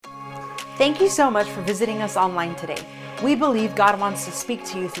Thank you so much for visiting us online today. We believe God wants to speak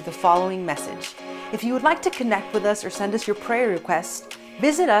to you through the following message. If you would like to connect with us or send us your prayer requests,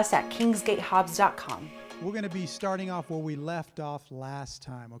 visit us at kingsgatehobbs.com. We're going to be starting off where we left off last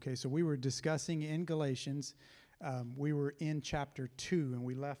time. Okay, so we were discussing in Galatians. We were in chapter 2, and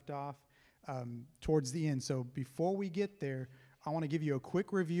we left off towards the end. So before we get there, I want to give you a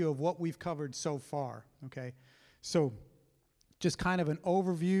quick review of what we've covered so far. Okay, so just kind of an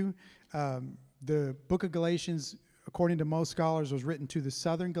overview. The book of Galatians, according to most scholars, was written to the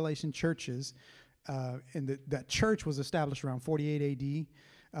southern Galatian churches, and that church was established around 48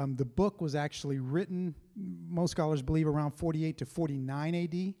 AD. The book was actually written, most scholars believe, around 48 to 49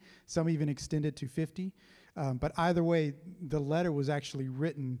 AD. Some even extend it to 50. But either way, the letter was actually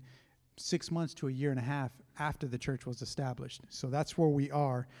written 6 months to a year and a half after the church was established. So that's where we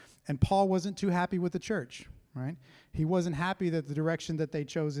are. And Paul wasn't too happy with the church, right? He wasn't happy that the direction that they'd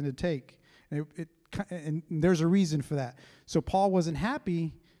chosen to take. And there's a reason for that. So Paul wasn't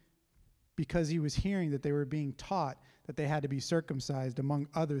happy because he was hearing that they were being taught that they had to be circumcised, among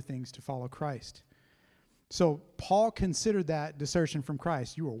other things, to follow Christ. So Paul considered that desertion from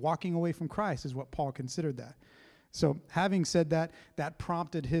Christ. You were walking away from Christ is what Paul considered that. So having said that, that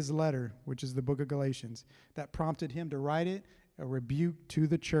prompted his letter, which is the book of Galatians. That prompted him to write it, a rebuke to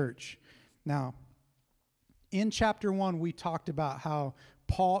the church. Now, in chapter 1, we talked about how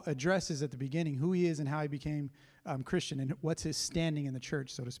Paul addresses at the beginning who he is and how he became Christian and what's his standing in the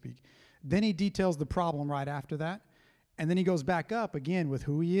church, so to speak. Then he details the problem right after that. And then he goes back up again with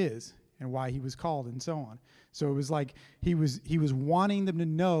who he is and why he was called and so on. So it was like he was wanting them to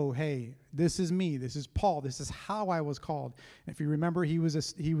know, hey, this is me, this is Paul, this is how I was called. And if you remember, he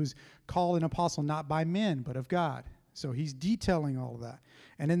was called an apostle not by men, but of God. So he's detailing all of that.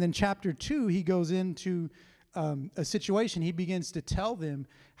 And then in chapter 2, he goes into a situation. He begins to tell them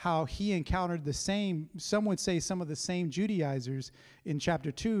how he encountered the same, some would say some of the same Judaizers in chapter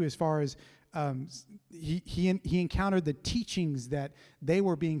 2, as far as he encountered the teachings that they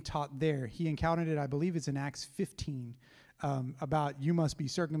were being taught there. He encountered it, I believe it's in Acts 15, about you must be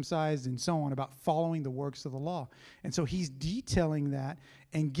circumcised and so on, about following the works of the law. And so he's detailing that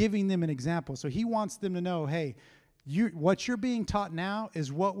and giving them an example. So he wants them to know, hey, what you're being taught now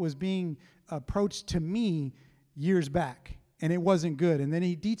is what was being approached to me years back, and it wasn't good. And then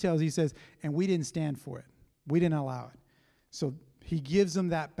he details, he says, and we didn't stand for it. We didn't allow it. So he gives them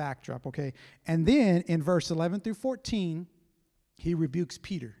that backdrop, okay? And then in verse 11 through 14, he rebukes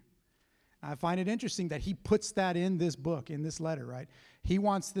Peter. I find it interesting that he puts that in this book, in this letter, right? He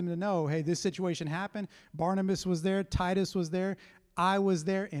wants them to know, hey, this situation happened. Barnabas was there, Titus was there, I was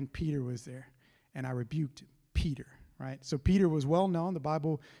there, and Peter was there. And I rebuked Peter, right? So Peter was well known. The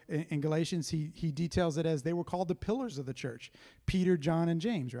Bible in Galatians, he details it as they were called the pillars of the church. Peter, John, and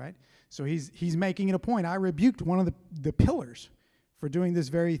James, right? So he's making it a point. I rebuked one of the pillars for doing this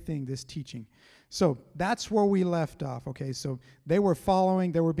very thing, this teaching. So that's where we left off, okay? So they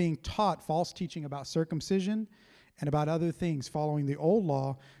were being taught false teaching about circumcision and about other things, following the old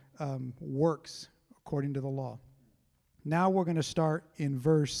law, works according to the law. Now we're going to start in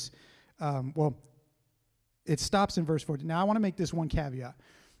verse, it stops in verse 14. Now I want to make this one caveat.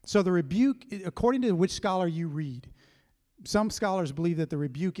 So the rebuke, according to which scholar you read, some scholars believe that the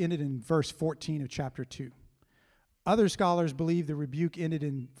rebuke ended in verse 14 of chapter 2. Other scholars believe the rebuke ended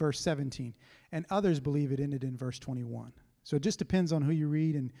in verse 17, and others believe it ended in verse 21. So it just depends on who you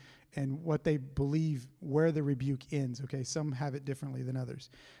read and what they believe where the rebuke ends, okay? Some have it differently than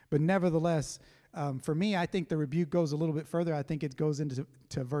others. But nevertheless, for me, I think the rebuke goes a little bit further. I think it goes into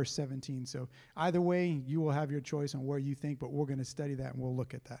verse 17. So either way, you will have your choice on where you think, but we're going to study that and we'll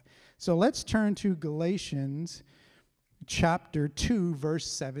look at that. So let's turn to Galatians chapter 2, verse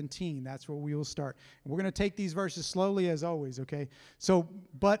 17. That's where we will start. And we're going to take these verses slowly as always, okay? So,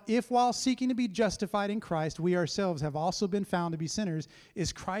 but if while seeking to be justified in Christ, we ourselves have also been found to be sinners,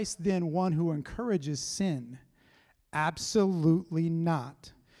 is Christ then one who encourages sin? Absolutely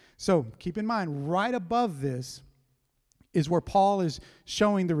not. So keep in mind, right above this is where Paul is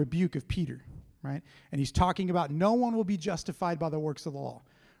showing the rebuke of Peter, right? And he's talking about no one will be justified by the works of the law.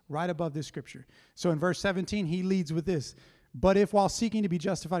 Right above this scripture. So in verse 17, he leads with this. But if while seeking to be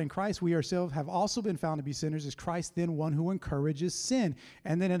justified in Christ, we ourselves have also been found to be sinners, is Christ then one who encourages sin?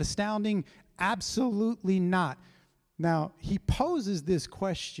 And then an astounding, absolutely not. Now, he poses this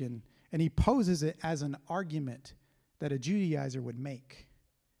question, and he poses it as an argument that a Judaizer would make.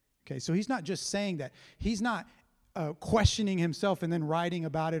 Okay, so he's not just saying that. He's not questioning himself and then writing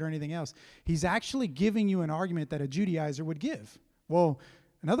about it or anything else. He's actually giving you an argument that a Judaizer would give. Well,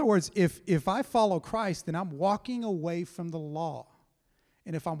 in other words, if I follow Christ, then I'm walking away from the law.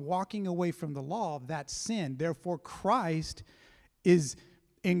 And if I'm walking away from the law, that's sin. Therefore, Christ is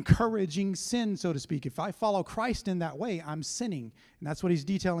encouraging sin, so to speak. If I follow Christ in that way, I'm sinning. And that's what he's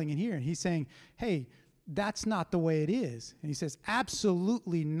detailing in here. And he's saying, hey, that's not the way it is. And he says,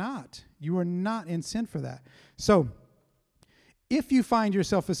 absolutely not. You are not in sin for that. So if you find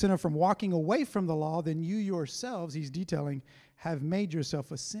yourself a sinner from walking away from the law, then you yourselves, he's detailing, have made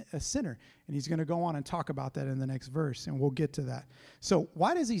yourself a sinner. And he's going to go on and talk about that in the next verse, and we'll get to that. So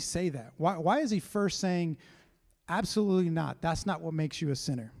why does he say that? Why is he first saying, absolutely not? That's not what makes you a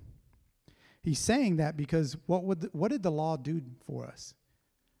sinner. He's saying that because what did the law do for us?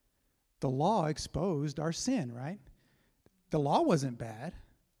 The law exposed our sin, right? The law wasn't bad,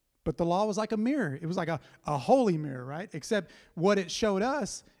 but the law was like a mirror. It was like a holy mirror, right? Except what it showed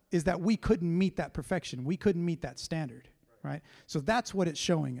us is that we couldn't meet that perfection. We couldn't meet that standard, right? So that's what it's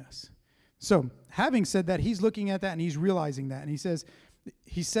showing us. So having said that, he's looking at that and he's realizing that. And he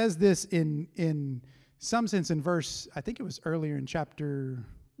says this in some sense in verse, I think it was earlier in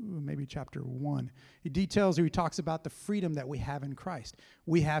maybe chapter 1. He details or he talks about the freedom that we have in Christ.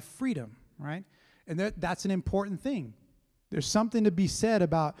 We have freedom, right? And that's an important thing. There's something to be said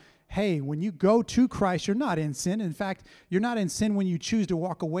about, hey, when you go to Christ, you're not in sin. In fact, you're not in sin when you choose to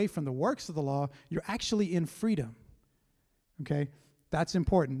walk away from the works of the law. You're actually in freedom, okay? That's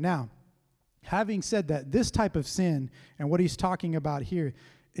important. Now, having said that, this type of sin and what he's talking about here,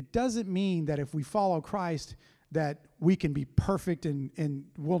 it doesn't mean that if we follow Christ that we can be perfect and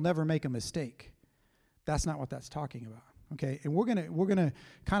we'll never make a mistake. That's not what that's talking about, okay? And we're gonna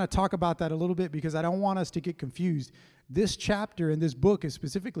kind of talk about that a little bit because I don't want us to get confused. This chapter in this book is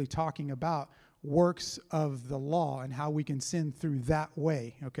specifically talking about works of the law and how we can sin through that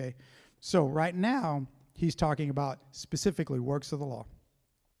way, okay? So right now, he's talking about specifically works of the law.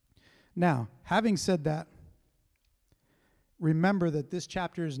 Now, having said that, remember that this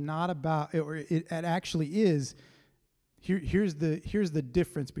chapter is not about, or it actually is. Here's the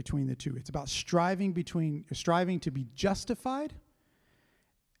difference between the two. It's about striving to be justified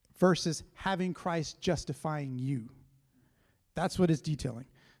versus having Christ justifying you. That's what it's detailing.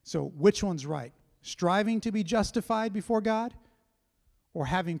 So which one's right? Striving to be justified before God or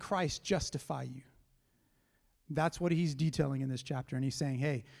having Christ justify you? That's what he's detailing in this chapter. And he's saying,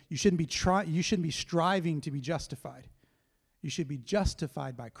 hey, you shouldn't be striving to be justified. You should be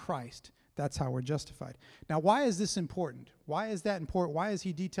justified by Christ. That's how we're justified. Now, why is this important? Why is that important? Why is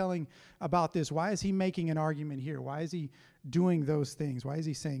he detailing about this? Why is he making an argument here? Why is he doing those things? Why is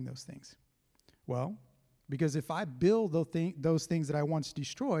he saying those things? Well, because if I build those things that I once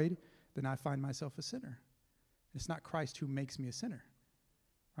destroyed, then I find myself a sinner. It's not Christ who makes me a sinner,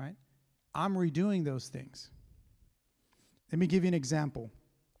 right? I'm redoing those things. Let me give you an example.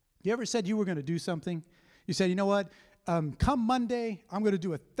 You ever said you were going to do something? You said, you know what? Come Monday, I'm going to do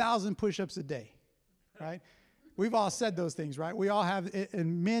 1,000 push-ups a day, right? We've all said those things, right? We all have,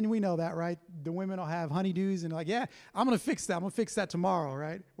 and men, we know that, right? The women will have honeydews and like, yeah, I'm going to fix that. I'm going to fix that tomorrow,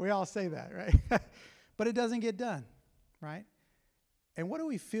 right? We all say that, right? But it doesn't get done, right? And what do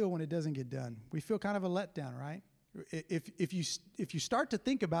we feel when it doesn't get done? We feel kind of a letdown, right? If you start to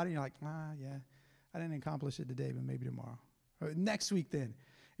think about it, you're like, yeah, I didn't accomplish it today, but maybe tomorrow. Or next week then.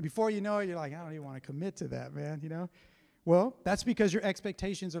 And before you know it, you're like, I don't even want to commit to that, man, you know? Well, that's because your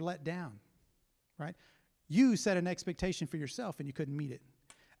expectations are let down, right? You set an expectation for yourself and you couldn't meet it.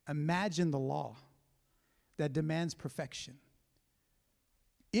 Imagine the law that demands perfection.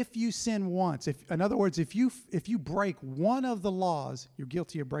 If you sin once, in other words, if you break one of the laws, you're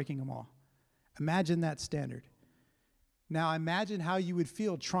guilty of breaking them all. Imagine that standard. Now imagine how you would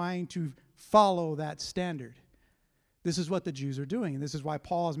feel trying to follow that standard. This is what the Jews are doing, and this is why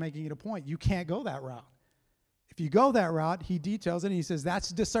Paul is making it a point. You can't go that route. If you go that route, he details it, and he says that's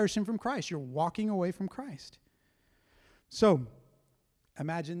desertion from Christ. You're walking away from Christ. So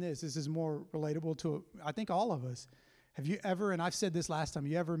imagine this. This is more relatable to, I think, all of us. Have you ever, and I've said this last time,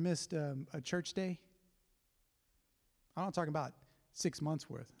 you ever missed a church day? I'm not talking about 6 months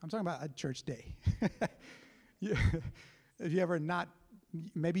worth. I'm talking about a church day. Have you ever not,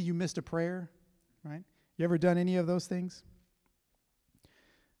 maybe you missed a prayer, right? You ever done any of those things?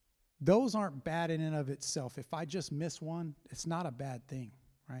 Those aren't bad in and of itself. If I just miss one, it's not a bad thing,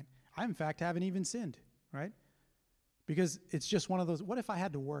 right? I, in fact, haven't even sinned, right? Because it's just one of those, what if I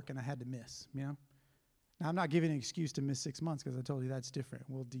had to work and I had to miss, you know? Now, I'm not giving an excuse to miss 6 months because I told you that's different.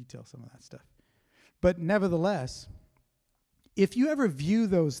 We'll detail some of that stuff. But nevertheless, if you ever view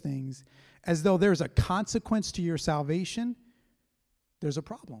those things as though there's a consequence to your salvation, there's a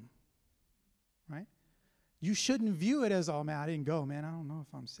problem, right? You shouldn't view it as, oh, man, I didn't go, man. I don't know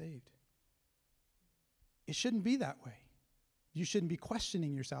if I'm saved. It shouldn't be that way. You shouldn't be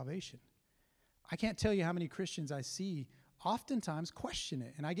questioning your salvation. I can't tell you how many Christians I see oftentimes question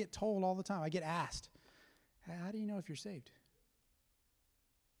it. And I get told all the time, I get asked, hey, how do you know if you're saved?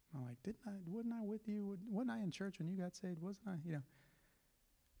 I'm like, wasn't I with you? Wasn't I in church when you got saved? Wasn't I?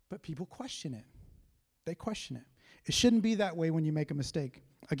 But people question it. They question it. It shouldn't be that way when you make a mistake.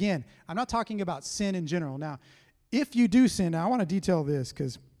 Again, I'm not talking about sin in general. Now, if you do sin, now I want to detail this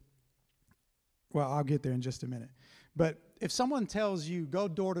because, well, I'll get there in just a minute. But if someone tells you, go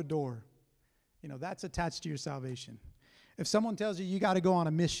door to door, that's attached to your salvation. If someone tells you, you got to go on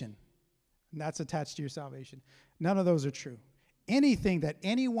a mission, that's attached to your salvation. None of those are true. Anything that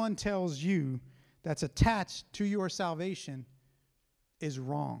anyone tells you that's attached to your salvation is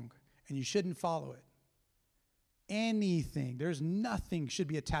wrong, and you shouldn't follow it. Anything, there's nothing should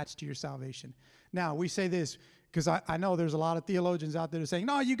be attached to your salvation. Now, we say this because I know there's a lot of theologians out there that are saying,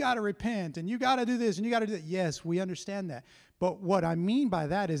 no, you got to repent, and you got to do this, and you got to do that. Yes, we understand that. But what I mean by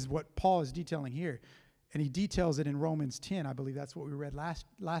that is what Paul is detailing here. And he details it in Romans 10. I believe that's what we read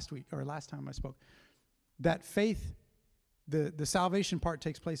last week, or last time I spoke. That faith, the salvation part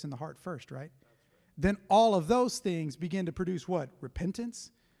takes place in the heart first, right? Then all of those things begin to produce what?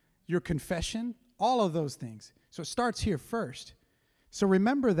 Repentance, your confession, all of those things. So it starts here first. So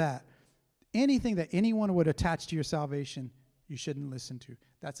remember that. Anything that anyone would attach to your salvation, you shouldn't listen to.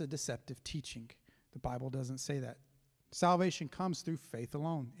 That's a deceptive teaching. The Bible doesn't say that. Salvation comes through faith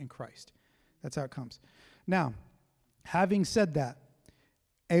alone in Christ. That's how it comes. Now, having said that,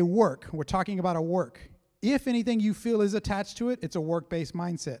 a work, we're talking about a work. If anything you feel is attached to it, it's a work-based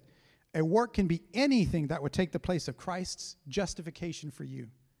mindset. A work can be anything that would take the place of Christ's justification for you.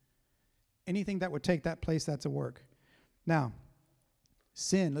 Anything that would take that place, that's a work. Now,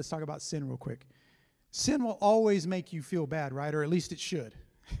 sin, let's talk about sin real quick. Sin will always make you feel bad, right? Or at least it should.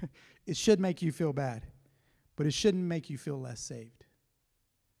 It should make you feel bad, but it shouldn't make you feel less saved,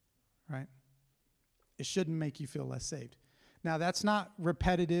 right? It shouldn't make you feel less saved. Now, that's not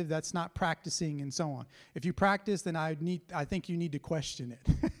repetitive. That's not practicing and so on. If you practice, then I think you need to question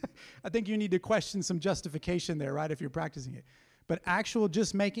it. I think you need to question some justification there, right, if you're practicing it. But actual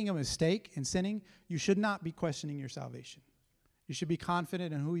just making a mistake and sinning, you should not be questioning your salvation. You should be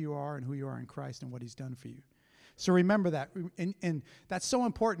confident in who you are and who you are in Christ and what he's done for you. So remember that. And that's so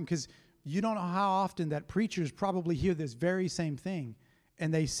important because you don't know how often that preachers probably hear this very same thing.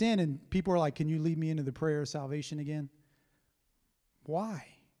 And they sin and people are like, can you lead me into the prayer of salvation again? Why?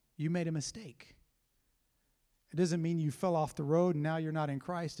 You made a mistake. It doesn't mean you fell off the road and now you're not in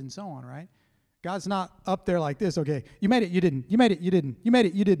Christ and so on, right? God's not up there like this, okay, you made it, you didn't. You made it, you didn't. You made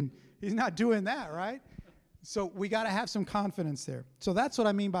it, you didn't. He's not doing that, right? So we got to have some confidence there. So that's what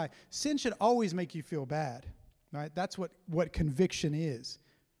I mean by sin should always make you feel bad, right? That's what conviction is.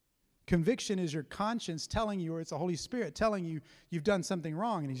 Conviction is your conscience telling you, or it's the Holy Spirit telling you you've done something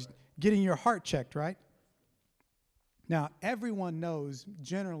wrong, and he's getting your heart checked, right? Now, everyone knows,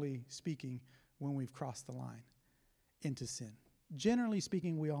 generally speaking, when we've crossed the line into sin. Generally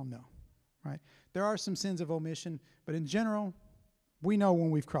speaking, we all know, right? There are some sins of omission, but in general, we know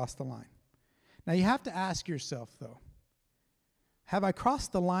when we've crossed the line. Now, you have to ask yourself, though, have I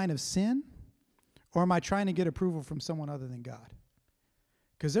crossed the line of sin, or am I trying to get approval from someone other than God?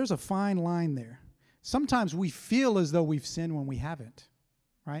 Because there's a fine line there. Sometimes we feel as though we've sinned when we haven't,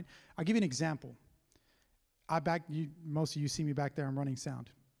 right? I'll give you an example. Most of you see me back there, I'm running sound.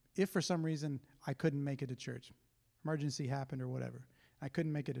 If for some reason I couldn't make it to church, emergency happened or whatever, I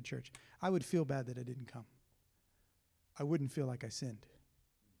couldn't make it to church, I would feel bad that I didn't come. I wouldn't feel like I sinned,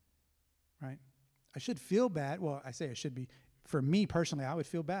 right? I should feel bad. Well, I say I should be. For me personally, I would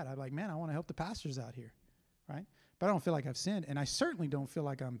feel bad. I'd be like, man, I want to help the pastors out here, right? But I don't feel like I've sinned, and I certainly don't feel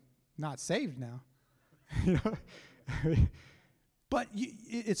like I'm not saved now. You know? But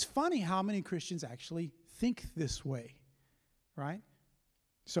it's funny how many Christians actually think this way, right?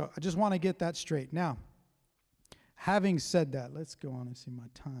 So I just want to get that straight. Now, having said that, let's go on and see my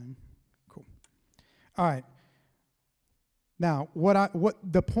time. Cool. All right. Now, what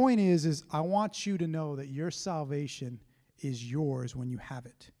the point is I want you to know that your salvation is yours when you have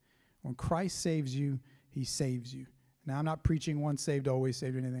it. When Christ saves you, he saves you. Now, I'm not preaching once saved, always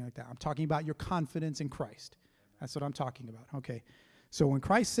saved, or anything like that. I'm talking about your confidence in Christ. That's what I'm talking about. Okay. So when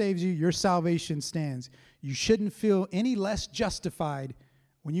Christ saves you, your salvation stands. You shouldn't feel any less justified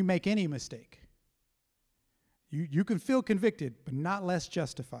when you make any mistake. You can feel convicted, but not less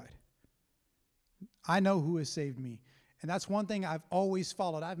justified. I know who has saved me. And that's one thing I've always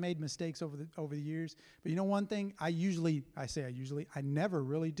followed. I've made mistakes over the years. But you know one thing? I never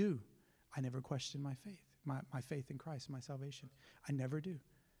really do. I never question my faith, my faith in Christ, my salvation. I never do.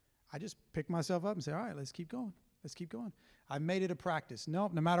 I just pick myself up and say, all right, let's keep going. Let's keep going. I've made it a practice. No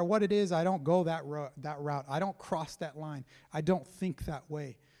matter what it is, I don't go that route. I don't cross that line. I don't think that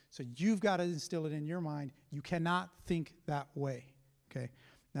way. So you've got to instill it in your mind. You cannot think that way. Okay?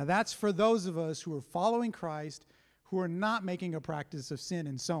 Now that's for those of us who are following Christ, who are not making a practice of sin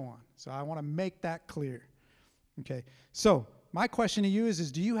and so on. So I want to make that clear. Okay? So my question to you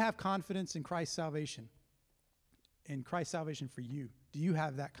is do you have confidence in Christ's salvation? In Christ's salvation for you? Do you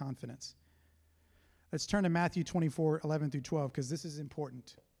have that confidence? Let's turn to Matthew 24:11-12, because this is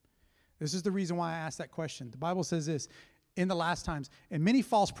important. This is the reason why I asked that question. The Bible says this, in the last times, and many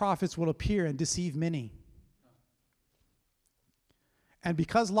false prophets will appear and deceive many. And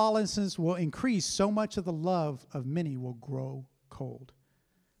because lawlessness will increase, so much of the love of many will grow cold.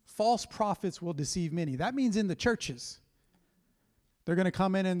 False prophets will deceive many. That means in the churches. They're going to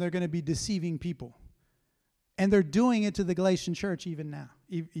come in and they're going to be deceiving people. And they're doing it to the Galatian church even now,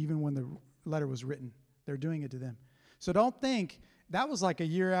 even when the letter was written. They're doing it to them. So don't think, that was like a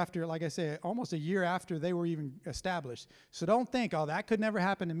year after, like I said, almost a year after they were even established. So don't think, oh, that could never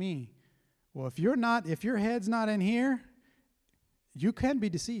happen to me. Well, if your head's not in here, you can be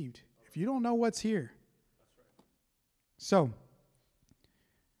deceived if you don't know what's here. So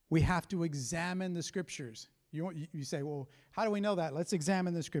we have to examine the scriptures. You say, well, how do we know that? Let's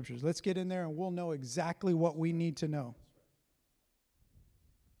examine the scriptures. Let's get in there and we'll know exactly what we need to know.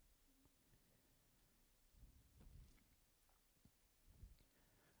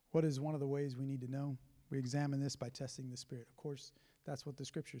 What is one of the ways we need to know? We examine this by testing the Spirit. Of course, that's what the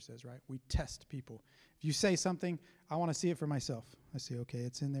scripture says, right? We test people. If you say something, I want to see it for myself. I say, okay,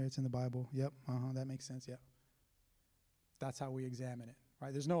 it's in there. It's in the Bible. Yep. That makes sense. Yep. That's how we examine it,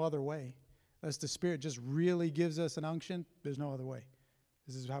 right? There's no other way. Unless the Spirit just really gives us an unction, there's no other way.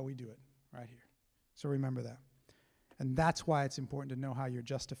 This is how we do it right here. So remember that. And that's why it's important to know how you're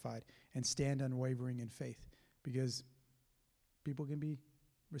justified and stand unwavering in faith, because people can be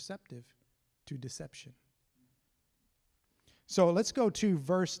receptive to deception. So let's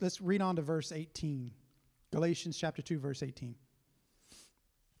read on to verse 18. Galatians chapter 2, verse 18.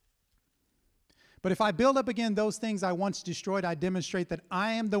 But if I build up again those things I once destroyed, I demonstrate that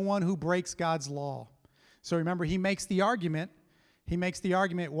I am the one who breaks God's law. So remember, he makes the argument,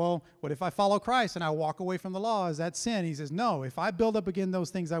 well, what if I follow Christ and I walk away from the law? Is that sin? He says, no, if I build up again those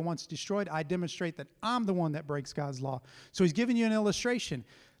things I once destroyed, I demonstrate that I'm the one that breaks God's law. So he's giving you an illustration.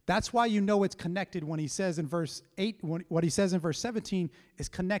 That's why you know it's connected when he says in verse 8, what he says in verse 17 is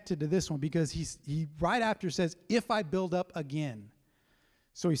connected to this one, because he right after says, if I build up again.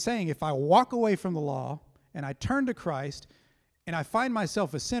 So he's saying, if I walk away from the law and I turn to Christ and I find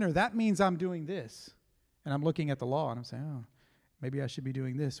myself a sinner, that means I'm doing this. And I'm looking at the law and I'm saying, oh, maybe I should be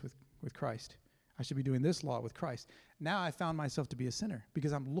doing this with Christ. I should be doing this law with Christ. Now I found myself to be a sinner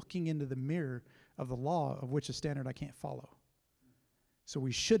because I'm looking into the mirror of the law, of which a standard I can't follow. So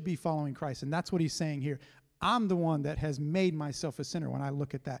we should be following Christ. And that's what he's saying here. I'm the one that has made myself a sinner when I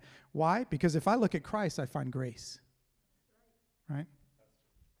look at that. Why? Because if I look at Christ, I find grace. Right?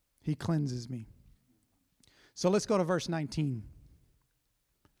 He cleanses me. So let's go to verse 19.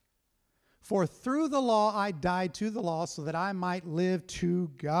 For through the law I died to the law so that I might live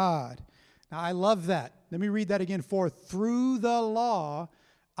to God. Now I love that. Let me read that again. For through the law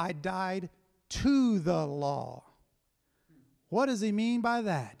I died to the law. What does he mean by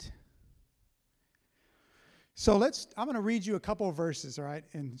that? So I'm going to read you a couple of verses, all right,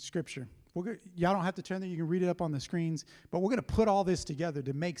 in Scripture. Y'all don't have to turn there. You can read it up on the screens. But we're going to put all this together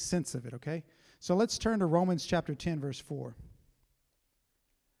to make sense of it, okay? So let's turn to Romans chapter 10, verse 4.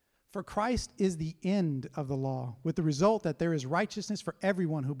 For Christ is the end of the law, with the result that there is righteousness for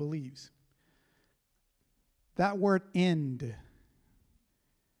everyone who believes. That word end,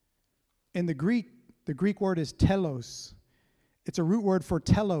 in the Greek word is telos. It's a root word for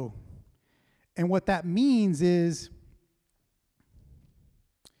telo. And what that means is,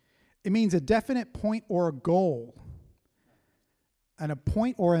 it means a definite point or a goal, and a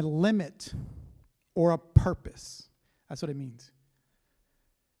point or a limit or a purpose. That's what it means.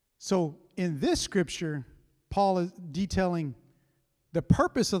 So in this scripture, Paul is detailing the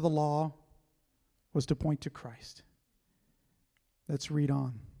purpose of the law was to point to Christ. Let's read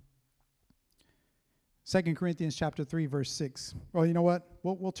on. 2 Corinthians chapter 3, verse 6. Well, you know what?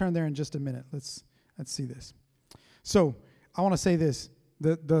 We'll turn there in just a minute. Let's see this. So I want to say this.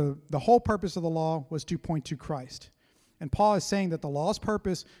 The whole purpose of the law was to point to Christ. And Paul is saying that the law's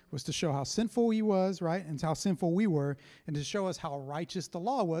purpose was to show how sinful he was, right? And how sinful we were, and to show us how righteous the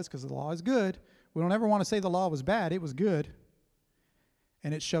law was, because the law is good. We don't ever want to say the law was bad. It was good.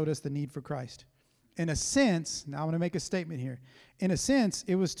 And it showed us the need for Christ. In a sense, now I'm going to make a statement here. In a sense,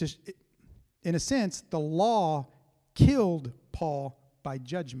 the law killed Paul by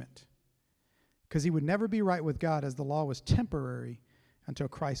judgment, because he would never be right with God, as the law was temporary until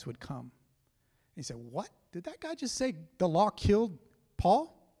Christ would come. He said, what? Did that guy just say the law killed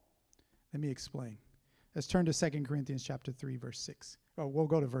Paul? Let me explain. Let's turn to 2 Corinthians chapter 3, verse 6. Oh, we'll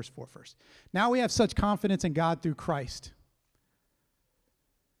go to verse 4 first. Now we have such confidence in God through Christ.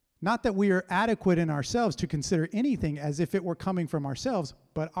 Not that we are adequate in ourselves to consider anything as if it were coming from ourselves,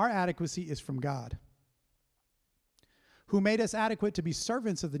 but our adequacy is from God, who made us adequate to be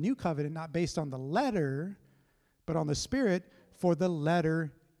servants of the new covenant, not based on the letter, but on the Spirit, for the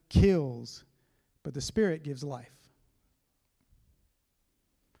letter kills, but the Spirit gives life.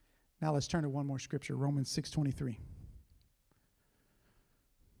 Now let's turn to one more scripture, Romans 6:23.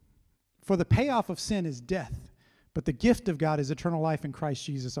 For the payoff of sin is death, but the gift of God is eternal life in Christ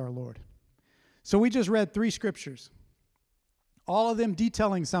Jesus our Lord. So we just read 3 scriptures, all of them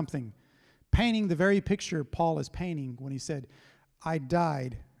detailing something, painting the very picture Paul is painting when he said, I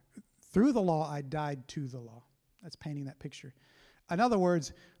died through the law, I died to the law. That's painting that picture. In other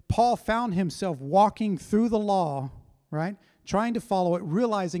words, Paul found himself walking through the law, right? Trying to follow it,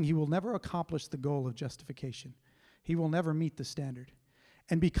 realizing he will never accomplish the goal of justification. He will never meet the standard.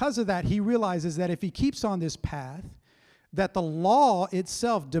 And because of that, he realizes that if he keeps on this path, that the law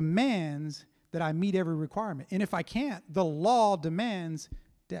itself demands that I meet every requirement. And if I can't, the law demands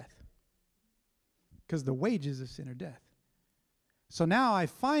death, because the wages of sin are death. So now I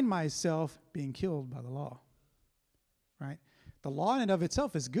find myself being killed by the law, right? The law in and of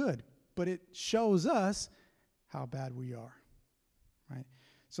itself is good, but it shows us how bad we are, right?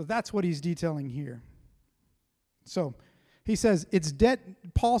 So that's what he's detailing here. So he says, it's dead.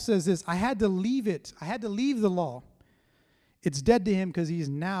 Paul says this, I had to leave it. I had to leave the law. It's dead to him because he's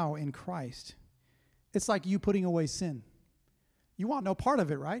now in Christ. It's like you putting away sin. You want no part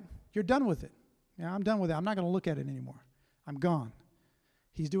of it, right? You're done with it. Yeah, I'm done with it. I'm not going to look at it anymore. I'm gone.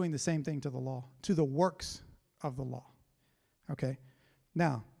 He's doing the same thing to the law, to the works of the law. Okay.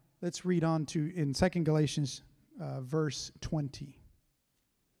 Now, let's read on to in 2 Galatians verse 20.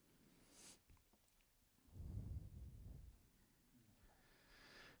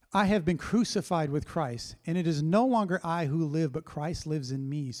 I have been crucified with Christ, and it is no longer I who live, but Christ lives in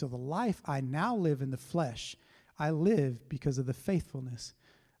me. So the life I now live in the flesh, I live because of the faithfulness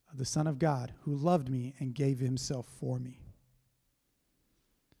of the Son of God, who loved me and gave himself for me.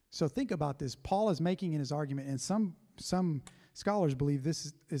 So think about this. Paul is making in his argument, and some scholars believe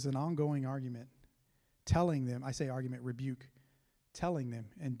this is an ongoing argument, telling them, I say argument, rebuke, telling them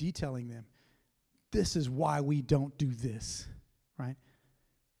and detailing them, this is why we don't do this, right?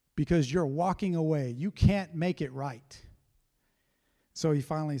 Because you're walking away. You can't make it right. So he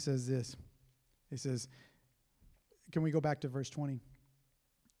finally says this. He says, can we go back to verse 20?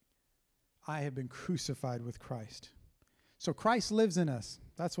 I have been crucified with Christ. So Christ lives in us.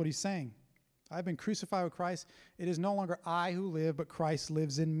 That's what he's saying. I've been crucified with Christ. It is no longer I who live, but Christ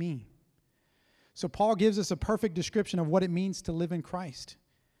lives in me. So Paul gives us a perfect description of what it means to live in Christ.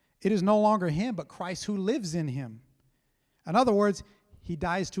 It is no longer him, but Christ who lives in him. In other words, he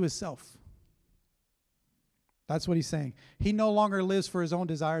dies to himself. That's what he's saying. He no longer lives for his own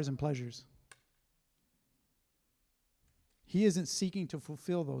desires and pleasures. He isn't seeking to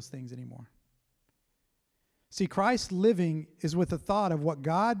fulfill those things anymore. See, Christ living is with the thought of what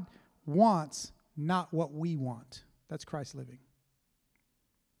God wants, not what we want. That's Christ living.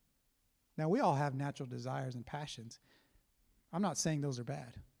 Now, we all have natural desires and passions. I'm not saying those are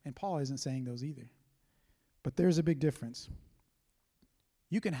bad, and Paul isn't saying those either. But there's a big difference.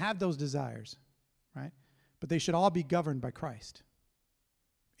 You can have those desires, right? But they should all be governed by Christ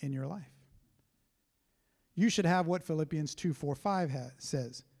in your life. You should have what Philippians 2:4-5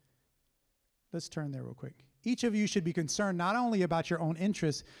 says. Let's turn there real quick. Each of you should be concerned not only about your own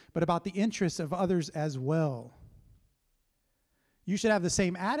interests, but about the interests of others as well. You should have the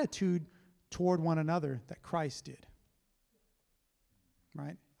same attitude toward one another that Christ did.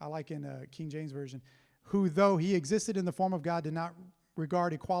 Right? I like in King James Version, who though he existed in the form of God did not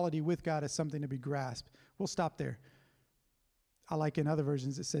regard equality with God as something to be grasped. We'll stop there. I like in other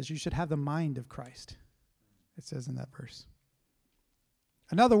versions it says you should have the mind of Christ. It says in that verse.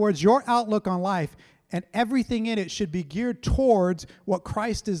 In other words, your outlook on life and everything in it should be geared towards what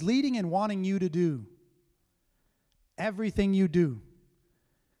Christ is leading and wanting you to do. Everything you do.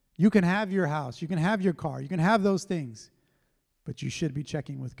 You can have your house, you can have your car, you can have those things, but you should be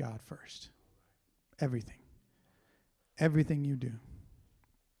checking with God first. Everything. Everything you do.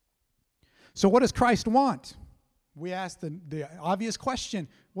 So what does Christ want? We ask the obvious question.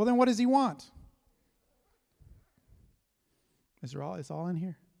 Well, then what does he want? It's all in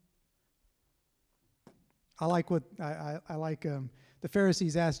here. I like what I like. The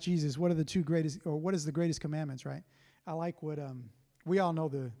Pharisees asked Jesus, "What are the two greatest, or what is the greatest commandments?" Right? I like what we all know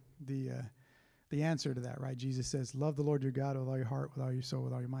the answer to that, right? Jesus says, "Love the Lord your God with all your heart, with all your soul,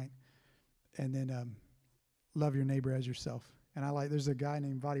 with all your might," and then love your neighbor as yourself. And there's a guy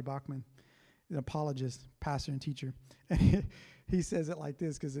named Vadi Bachman, an apologist, pastor, and teacher, and he says it like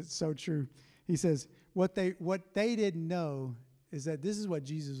this because it's so true. He says, "What they didn't know is that this is what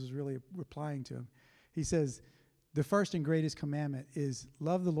Jesus was really replying to him." He says, the first and greatest commandment is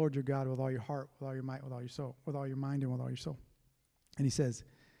love the Lord your God with all your heart, with all your might, with all your soul, with all your mind, and with all your soul. And he says,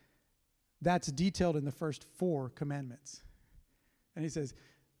 that's detailed in the first 4 commandments. And he says,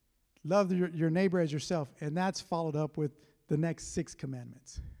 love your neighbor as yourself. And that's followed up with the next 6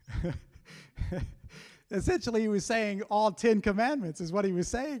 commandments. Essentially, he was saying all 10 commandments is what he was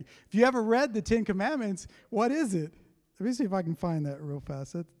saying. If you ever read the 10 commandments, what is it? Let me see if I can find that real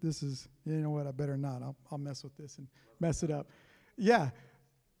fast. This is, you know what, I better not. I'll mess with this and mess it up. Yeah.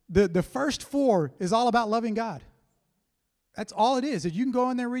 The first 4 is all about loving God. That's all it is. You can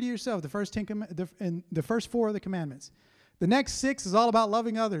go in there and read it yourself. The first 10 and the first 4 of the commandments. The next 6 is all about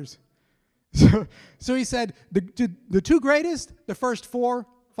loving others. So he said the 2 greatest, the first 4,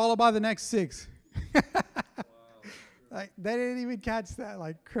 followed by the next 6. Wow. Like they didn't even catch that.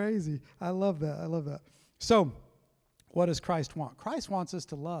 Like crazy. I love that. So, what does Christ want? Christ wants us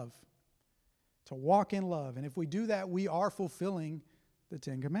to love, to walk in love. And if we do that, we are fulfilling the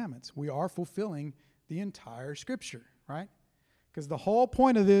 10 commandments. We are fulfilling the entire Scripture, right? Because the whole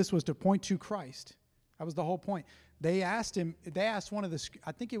point of this was to point to Christ. That was the whole point. They asked one of the,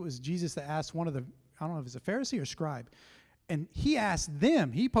 I think it was Jesus that asked one of the, I don't know if it's a Pharisee or scribe. And he asked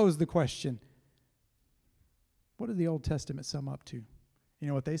them, he posed the question, what did the Old Testament sum up to? You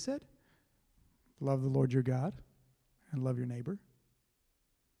know what they said? Love the Lord your God and love your neighbor.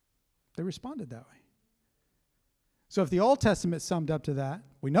 They responded that way. So if the Old Testament summed up to that,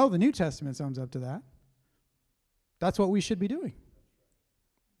 we know the New Testament sums up to that. That's what we should be doing.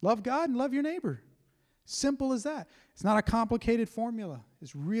 Love God and love your neighbor. Simple as that. It's not a complicated formula.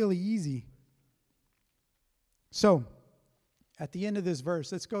 It's really easy. So, at the end of this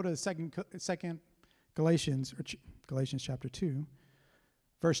verse, let's go to second Galatians chapter 2,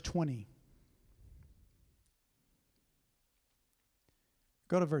 verse 20.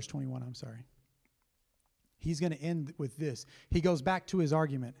 Go to verse 21, I'm sorry. He's going to end with this. He goes back to his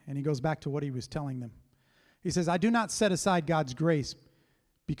argument, and he goes back to what he was telling them. He says, I do not set aside God's grace,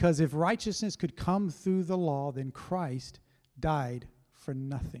 because if righteousness could come through the law, then Christ died for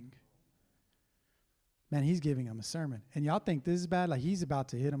nothing. Man, he's giving them a sermon. And y'all think this is bad? Like he's about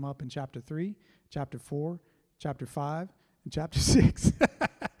to hit them up in chapter 3, chapter 4, chapter 5, and chapter 6.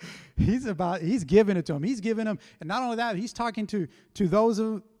 He's giving it to them. He's giving them, and not only that, he's talking to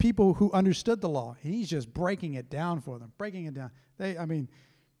those people who understood the law. He's just breaking it down for them, breaking it down.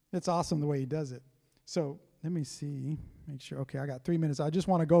 It's awesome the way he does it. So let me see, make sure. Okay, I got 3 minutes. I just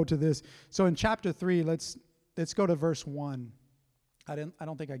want to go to this. So in chapter 3, let's go to verse 1. I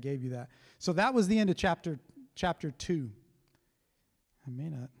don't think I gave you that. So that was the end of chapter 2.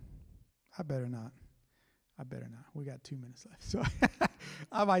 I better not. We got 2 minutes left. So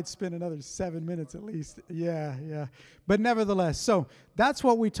I might spend another 7 minutes at least. Yeah. But nevertheless, so that's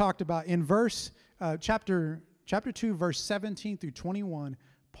what we talked about in chapter 2, verse 17 through 21.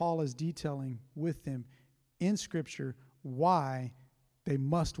 Paul is detailing with them in Scripture why they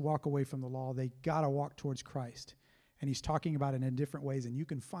must walk away from the law. They got to walk towards Christ. And he's talking about it in different ways. And you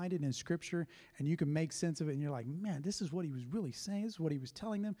can find it in Scripture, and you can make sense of it. And you're like, man, this is what he was really saying. This is what he was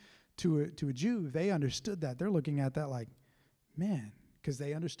telling them. To a Jew, they understood that. They're looking at that like, man, because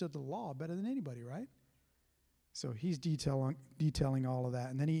they understood the law better than anybody, right? So he's detailing all of that.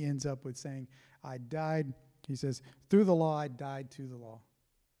 And then he ends up with saying, I died. He says, through the law, I died to the law.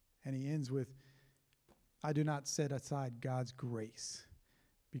 And he ends with, I do not set aside God's grace.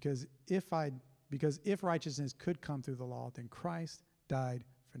 Because if righteousness could come through the law, then Christ died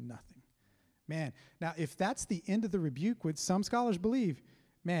for nothing. Man, now if that's the end of the rebuke, which some scholars believe,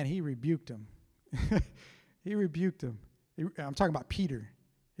 man, he rebuked him. He rebuked him. I'm talking about Peter.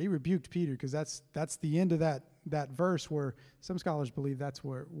 He rebuked Peter because that's the end of that verse where some scholars believe that's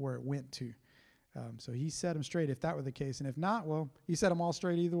where it went to. So he set him straight if that were the case. And if not, well, he set them all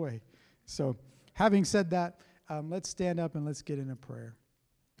straight either way. So having said that, let's stand up and let's get into prayer.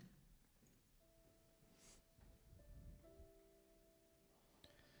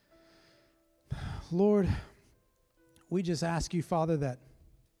 Lord, we just ask you, Father, that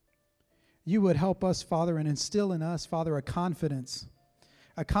you would help us, Father, and instill in us, Father, a confidence,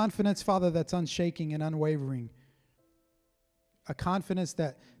 Father, that's unshaking and unwavering, a confidence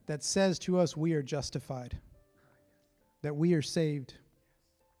that says to us we are justified. that we are saved.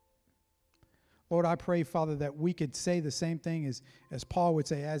 Lord, I pray, Father, that we could say the same thing as Paul would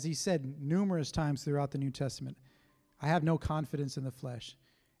say, as he said numerous times throughout the New Testament. I have no confidence in the flesh.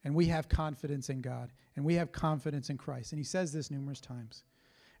 And we have confidence in God. And we have confidence in Christ. And he says this numerous times.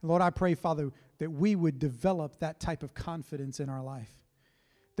 And Lord, I pray, Father, that we would develop that type of confidence in our life.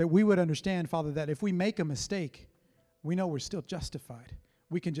 That we would understand, Father, that if we make a mistake, we know we're still justified.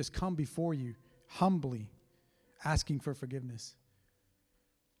 We can just come before you humbly, asking for forgiveness.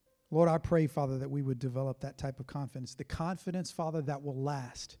 Lord, I pray, Father, that we would develop that type of confidence. The confidence, Father, that will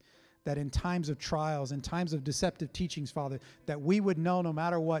last. That in times of trials, in times of deceptive teachings, Father, that we would know no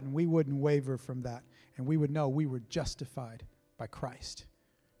matter what, and we wouldn't waver from that. And we would know we were justified by Christ.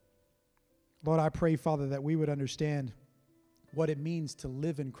 Lord, I pray, Father, that we would understand what it means to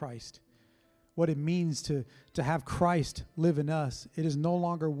live in Christ. What it means to have Christ live in us. It is no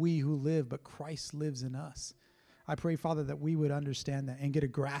longer we who live, but Christ lives in us. I pray, Father, that we would understand that and get a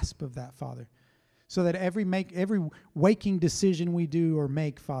grasp of that, Father, so that every waking decision we do or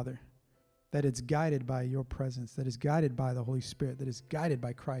make, Father, that it's guided by your presence, that is guided by the Holy Spirit, that is guided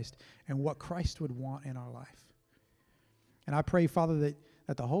by Christ and what Christ would want in our life. And I pray, Father,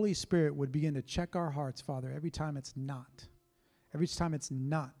 that the Holy Spirit would begin to check our hearts, Father, every time it's not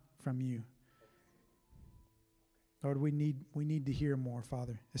from you. Lord, we need to hear more,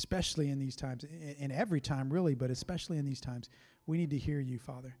 Father, especially in these times, in every time really, but especially in these times. We need to hear you,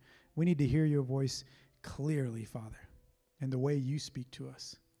 Father. We need to hear your voice clearly, Father, and the way you speak to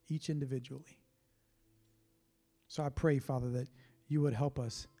us, each individually. So I pray, Father, that you would help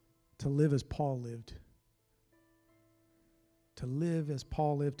us to live as Paul lived, to live as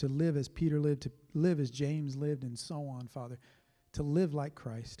Paul lived, to live as Peter lived, to live as James lived, and so on, Father, to live like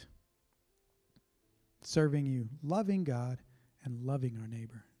Christ. Serving you, loving God, and loving our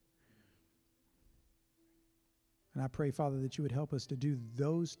neighbor. And I pray, Father, that you would help us to do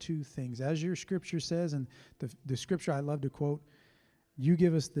those two things. As your scripture says, and the scripture I love to quote, you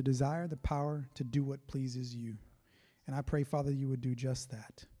give us the desire, the power to do what pleases you. And I pray, Father, you would do just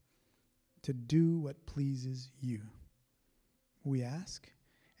that, to do what pleases you. We ask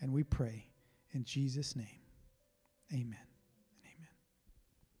and we pray in Jesus' name. Amen. Amen.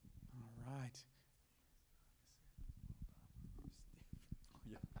 All right.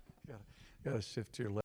 Got to shift to your left.